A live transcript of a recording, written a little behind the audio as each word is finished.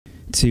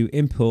To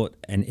import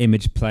an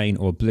image plane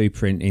or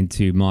blueprint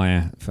into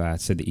Maya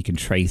so that you can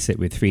trace it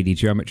with 3D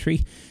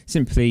geometry,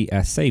 simply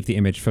save the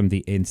image from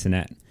the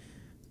internet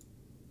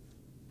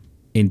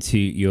into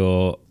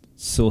your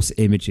source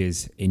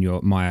images in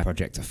your Maya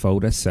project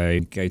folder. So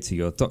go to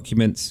your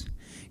documents,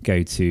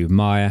 go to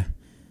Maya,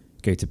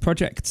 go to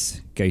projects,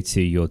 go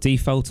to your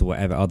default or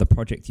whatever other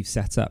project you've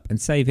set up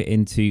and save it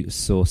into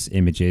source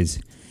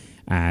images,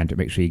 and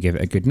make sure you give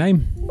it a good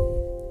name.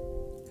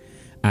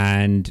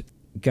 And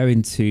go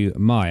into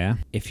Maya.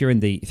 If you're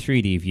in the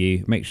 3D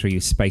view, make sure you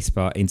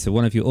spacebar into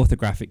one of your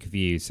orthographic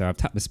views. So I've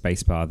tapped the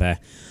spacebar there.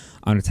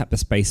 I'm going to tap the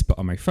spacebar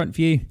on my front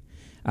view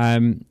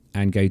and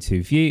go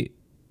to View,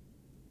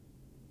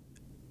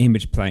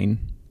 Image Plane,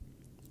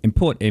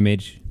 Import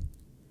Image,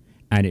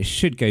 and it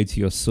should go to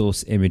your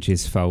Source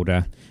Images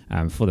folder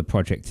for the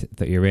project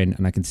that you're in.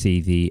 And I can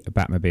see the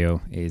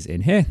Batmobile is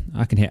in here.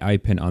 I can hit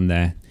Open on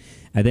there.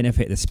 And then if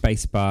I hit the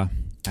spacebar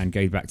and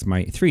go back to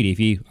my 3D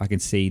view, I can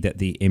see that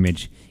the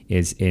image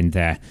is in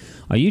there.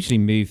 I usually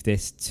move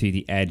this to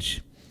the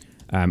edge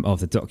of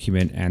the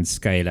document and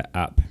scale it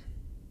up.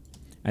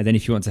 And then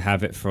if you want to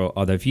have it for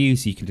other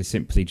views, you can just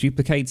simply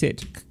duplicate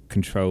it,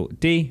 Control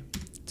D,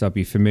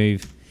 W for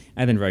move,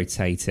 and then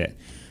rotate it.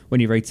 When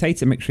you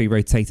rotate it, make sure you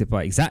rotate it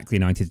by exactly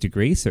 90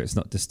 degrees so it's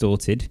not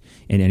distorted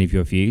in any of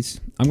your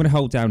views. I'm going to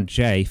hold down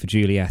J for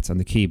Juliet on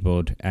the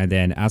keyboard, and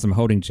then as I'm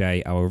holding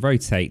J, I will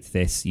rotate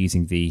this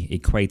using the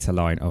equator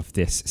line of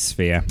this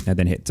sphere, and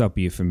then hit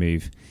W for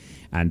move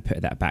and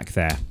put that back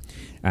there.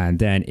 And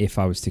then if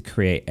I was to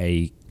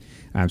create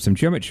some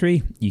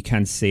geometry, you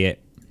can see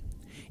it.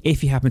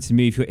 If you happen to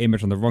move your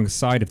image on the wrong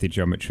side of the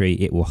geometry,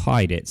 it will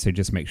hide it. So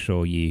just make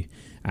sure you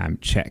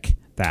check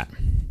that.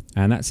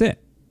 And that's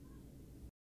it.